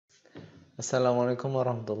Assalamualaikum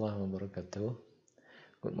warahmatullahi wabarakatuh.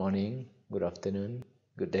 Good morning, good afternoon,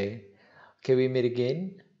 good day. Okay, we meet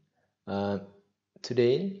again.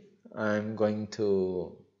 Today, I'm going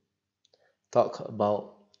to talk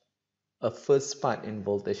about a first part in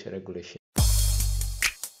voltage regulation.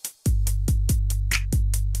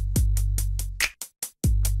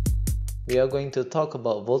 We are going to talk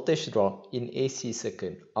about voltage drop in AC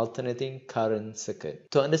circuit, alternating current circuit.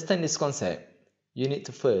 To understand this concept, you need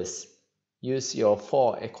to first use your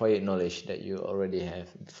 4 acquired knowledge that you already have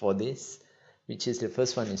before this, which is the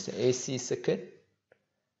first one is the AC circuit,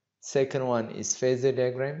 second one is phasor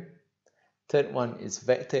diagram, third one is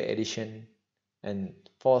vector addition, and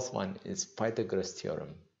fourth one is Pythagoras theorem.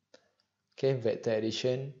 Okay, vector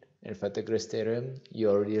addition and Pythagoras theorem you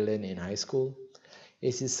already learned in high school.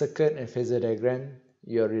 AC circuit and phasor diagram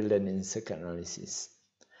you already learned in circuit analysis.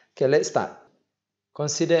 Okay, let's start.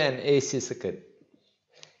 Consider an AC circuit.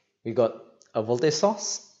 We got a voltage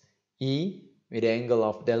source, E, with the angle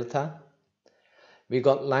of delta. We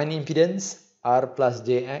got line impedance, R plus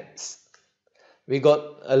JX. We got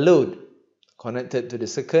a load connected to the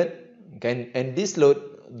circuit, and this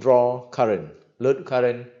load draw current, load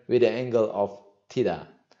current with the angle of theta.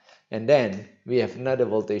 And then we have another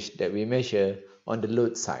voltage that we measure on the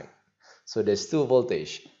load side. So there's two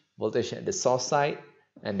voltage at the source side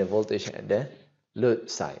and the voltage at the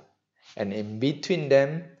load side. And in between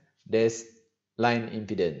them, there's line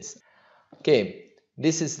impedance. Okay,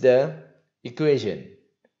 this is the equation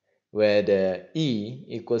where the E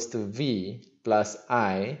equals to V plus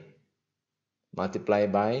I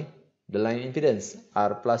multiplied by the line impedance,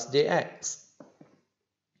 R plus JX.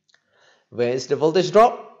 Where is the voltage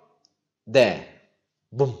drop? There.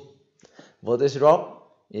 Boom. Voltage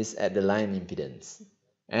drop is at the line impedance.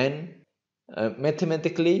 And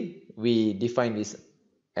mathematically, we define this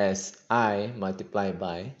as I multiplied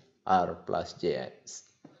by R plus JX.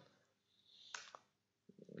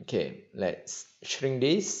 Okay, let's shrink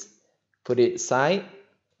this, put it aside,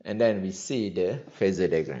 and then we see the phasor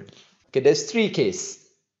diagram. Okay, there's three cases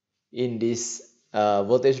in this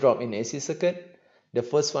voltage drop in AC circuit. The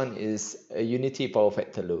first one is a unity power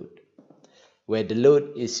factor load, where the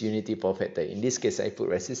load is unity power factor. In this case, I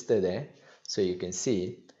put resistor there, so you can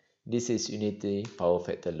see this is unity power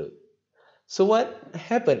factor load. So what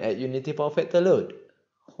happened at unity power factor load?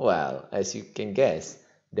 Well, as you can guess,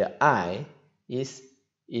 the I is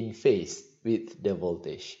in phase with the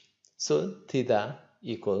voltage. So theta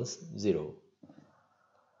equals 0.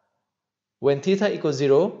 When theta equals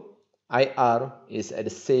 0, IR is at the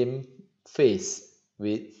same phase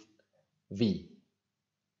with V.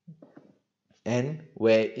 And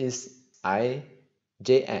where is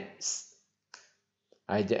IJX?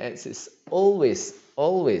 IJX is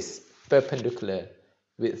always perpendicular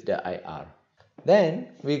with the IR.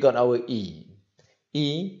 Then we got our E.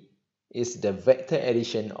 E is the vector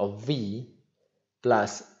addition of V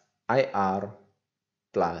plus IR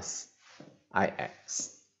plus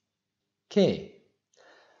IX. Okay,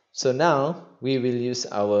 so now we will use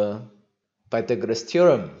our Pythagoras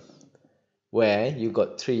theorem, where you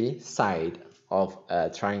got three sides of a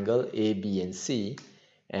triangle A, B, and C,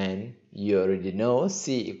 and you already know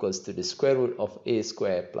C equals to the square root of A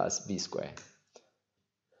squared plus B squared.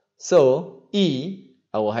 So E,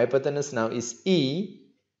 our hypotenuse now is E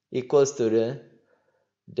equals to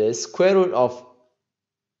the square root of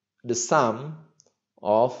the sum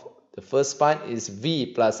of the first part is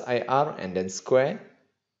V plus IR and then square.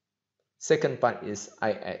 Second part is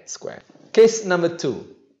IX square. Case number 2,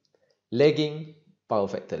 lagging power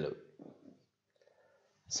factor load.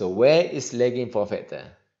 So where is lagging power factor?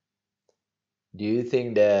 Do you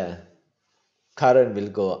think the current will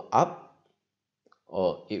go up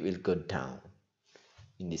or it will go down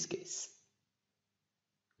in this case?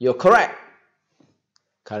 You're correct.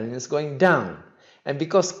 Current is going down. And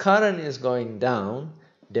because current is going down,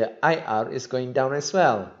 the IR is going down as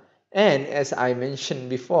well. And as I mentioned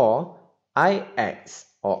before, IX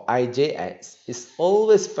or IJX is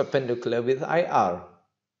always perpendicular with IR.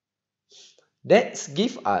 That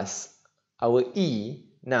gives us our E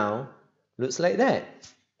now looks like that.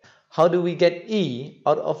 How do we get E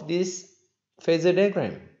out of this phasor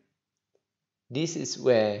diagram? This is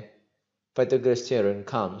where Pythagoras theorem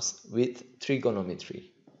comes with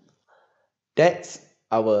trigonometry. That's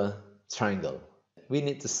our triangle. We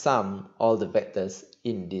need to sum all the vectors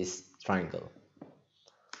in this triangle.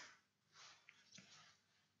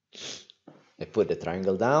 I put the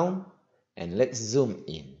triangle down and let's zoom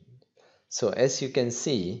in. So as you can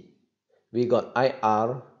see, we got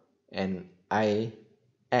IR and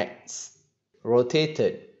IX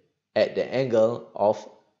rotated at the angle of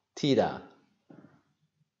theta.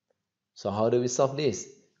 So how do we solve this?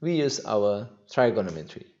 We use our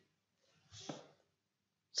trigonometry.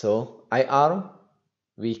 So IR,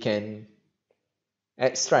 we can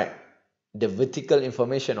extract the vertical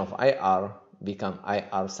information of IR become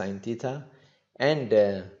IR sine theta, and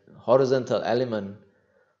the horizontal element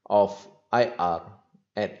of IR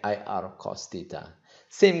at IR cos theta.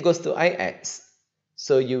 Same goes to IX.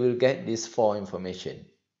 So you will get these four information.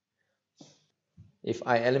 If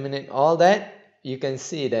I eliminate all that, you can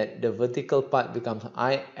see that the vertical part becomes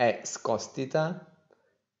Ix cos theta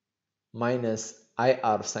minus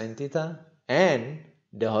IR sin theta, and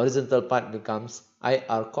the horizontal part becomes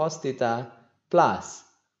IR cos theta plus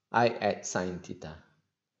Ix sin theta.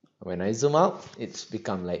 When I zoom out, it's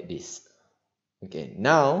become like this. Okay,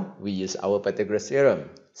 now we use our Pythagoras theorem.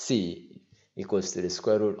 C equals to the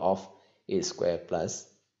square root of a squared plus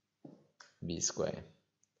b squared.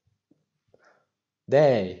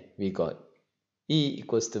 There we got E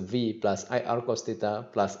equals to V plus IR cos theta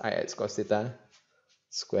plus IX cos theta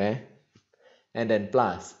square, and then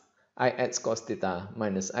plus Ix cos theta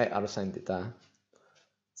minus IR sin theta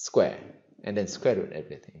square, and then square root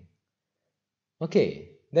everything. Okay,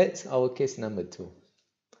 that's our case number 2.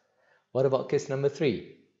 What about case number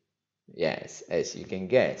 3? Yes, as you can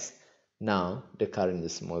guess, now the current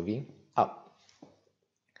is moving up.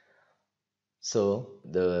 So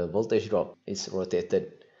the voltage drop is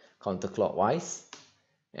rotated counterclockwise,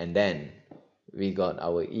 and then we got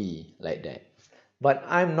our E like that. But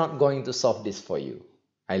I'm not going to solve this for you.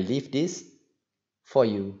 I leave this for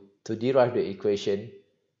you to derive the equation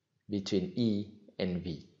between E and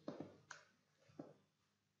V.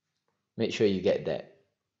 Make sure you get that.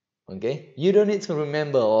 Okay? You don't need to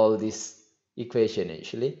remember all this equation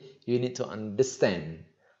actually. You need to understand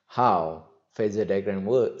how phasor diagram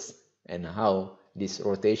works and how this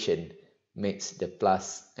rotation makes the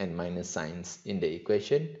plus and minus signs in the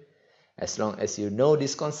equation. As long as you know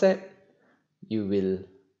this concept, you will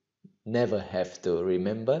never have to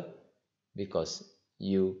remember because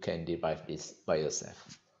you can derive this by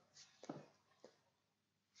yourself.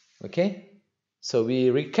 Okay, so we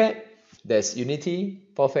recap. There's unity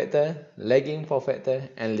power factor, lagging power factor,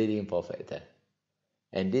 and leading power factor.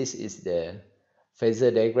 And this is the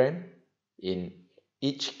phasor diagram in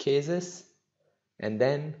each cases. And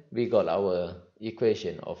then we got our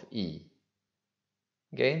equation of E.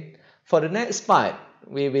 Okay, for the next part,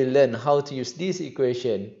 we will learn how to use this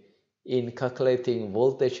equation in calculating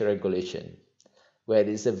voltage regulation, where it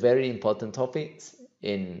is a very important topic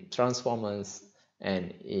in transformers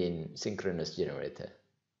and in synchronous generator.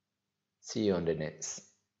 See you on the next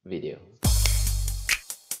video.